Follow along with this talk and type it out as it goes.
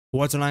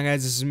What's going on,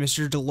 guys? This is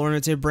Mr. DeLorIan.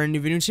 It's a brand new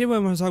video. Today what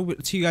I'm going to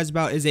talk to you guys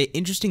about is a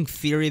interesting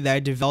theory that I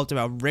developed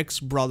about Rick's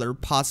brother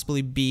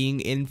possibly being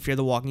in Fear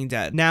the Walking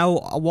Dead. Now,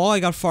 while I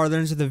got farther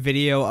into the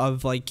video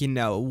of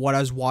what I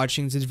was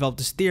watching to develop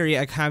this theory,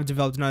 I kind of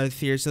developed another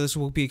theory. So this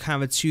will be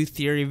kind of a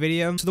two-theory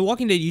video. So the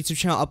Walking Dead YouTube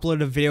channel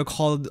uploaded a video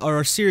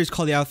a series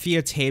called the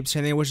Althea tapes,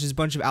 which is a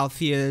bunch of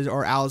Althea's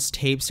or Alice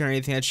tapes or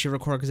anything that she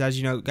recorded, because as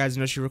you know, guys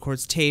know, she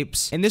records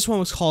tapes. And this one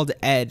was called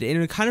Ed,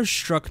 and it kind of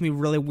struck me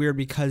really weird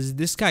because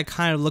this guy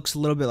kind of looks a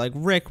little bit like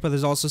Rick, but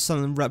there's also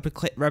some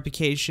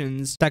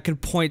replications that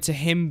could point to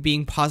him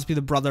being possibly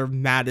the brother of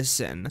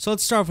Madison. So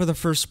let's start off with the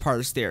first part of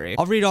this theory.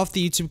 I'll read off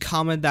the YouTube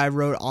comment that I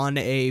wrote on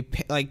the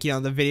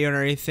video and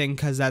everything,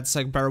 because that's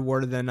better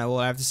worded than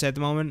what I have to say at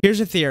the moment.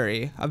 Here's a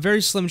theory, a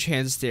very slim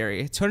chance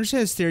theory. To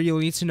understand this theory, you'll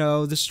need to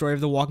know the story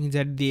of The Walking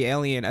Dead: The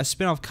Alien, a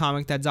spin-off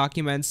comic that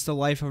documents the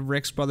life of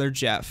Rick's brother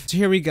Jeff. So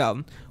here we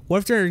go. What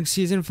if during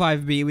season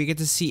 5B we get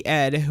to see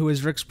Ed, who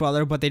is Rick's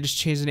brother, but they just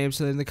changed the name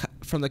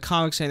from the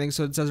comics or anything,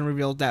 so it doesn't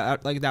reveal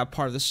that that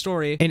part of the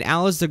story. And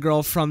Al is the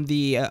girl from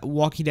the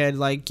Walking Dead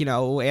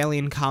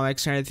Alien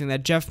comics or anything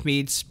that Jeff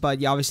meets,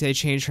 but yeah, obviously they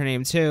changed her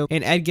name too.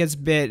 And Ed gets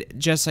bit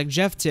just like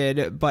Jeff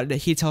did, but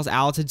he tells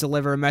Al to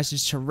deliver a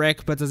message to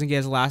Rick, but doesn't get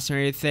his last name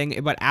or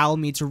anything. But Al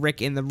meets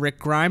Rick in the Rick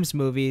Grimes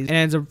movies and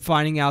ends up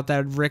finding out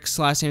that Rick's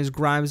last name is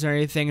Grimes or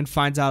anything, and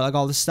finds out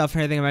all this stuff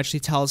and everything. Eventually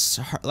tells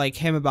her,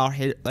 him about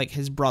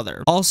his brother.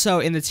 Also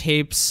in the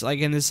tapes,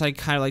 in this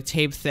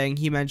tape thing,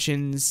 he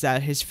mentions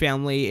that his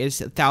family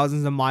is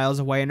thousands of miles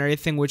away and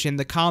everything, which in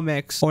the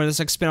comics or in this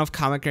spin-off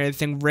comic or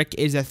anything, Rick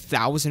is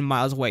 1,000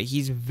 miles away.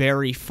 He's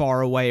very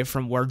far away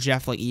from where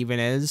Jeff even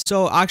is.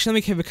 So actually, let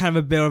me give it kind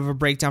of a bit of a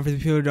breakdown for the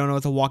people who don't know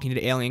what the Walking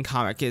Dead Alien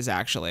comic is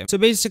actually. So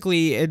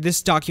basically,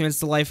 this documents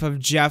the life of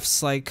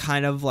Jeff's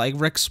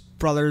Rick's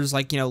brother's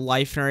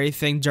life and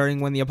everything during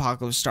when the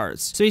apocalypse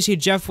starts. So you see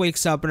Jeff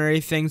wakes up and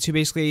everything to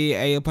basically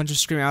a bunch of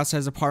screaming outside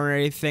his apartment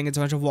and everything. It's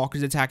a bunch of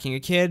walkers attacking a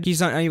kid. He's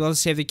not able to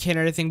save the kid and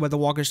everything, but the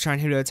walkers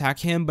trying to attack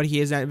him, but he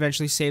is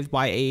eventually saved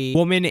by a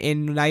woman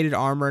in knighted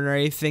armor and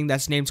everything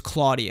that's named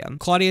Claudia.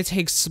 Claudia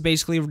takes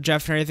basically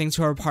Jeff and everything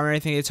to her apartment and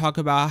everything. They talk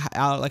about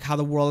how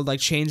the world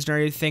changed and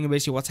everything, and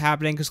basically what's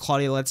happening, because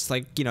Claudia lets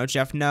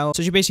Jeff know.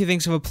 So she basically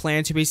thinks of a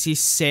plan to basically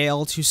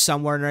sail to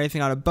somewhere and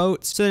everything on a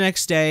boat. So the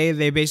next day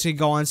they basically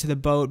go onto the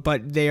boat,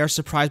 but they are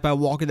surprised by a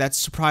walker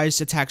that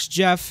attacks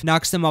Jeff,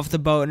 knocks them off the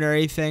boat and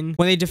everything.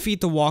 When they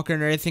defeat the walker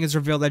and everything, it's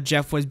revealed that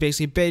Jeff was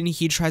basically bitten.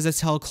 He tries to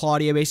tell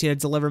Claudia basically to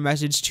deliver a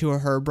message to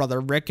her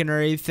brother Rick and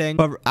everything,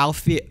 but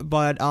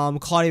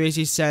Claudia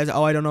basically says,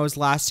 oh, I don't know his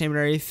last name and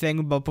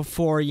everything, but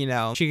before she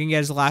can get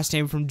his last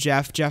name from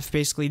Jeff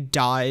basically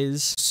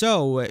dies.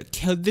 So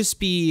could this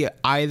be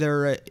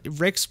either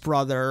Rick's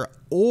brother,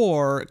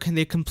 or can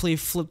they completely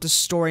flip the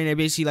story and they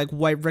basically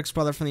wipe Rick's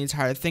brother from the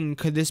entire thing?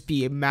 Could this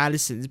be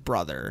Madison's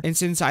brother? And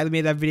since I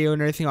made that video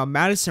and everything on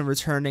Madison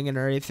returning and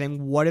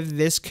everything, what if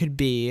this could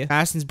be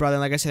Madison's brother?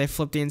 And like I said, they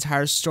flipped the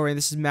entire story and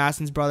this is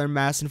Madison's brother, and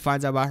Madison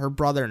finds out about her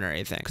brother and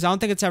everything. Because I don't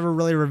think it's ever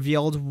really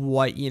revealed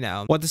what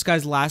this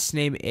guy's last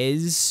name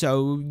is,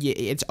 so yeah,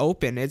 it's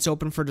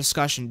open for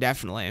discussion,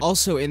 definitely.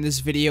 Also in this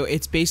video,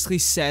 it's basically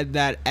said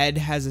that Ed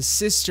has a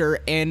sister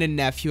and a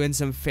nephew and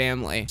some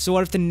family. So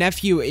what if the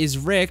nephew is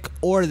Rick,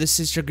 or the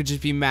sister could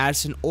just be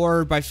Madison,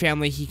 or by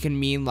family he can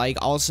mean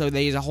also that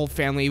he's a whole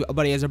family,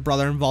 but he has a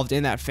brother involved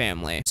in that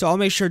family. So I'll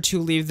make sure to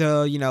leave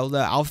the the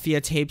Althea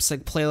tapes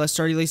playlist,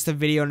 or at least the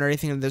video and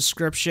everything in the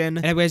description.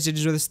 And if you guys did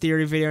enjoy this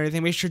theory video or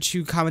anything, make sure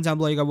to comment down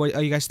below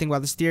what you guys think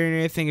about this theory and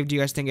everything. Do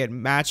you guys think it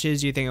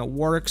matches? Do you think it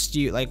works? Do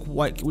you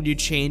what would you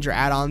change or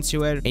add on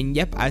to it? And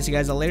yep, I'll see you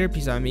guys later.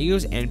 Peace out,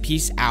 amigos, and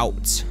peace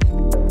out.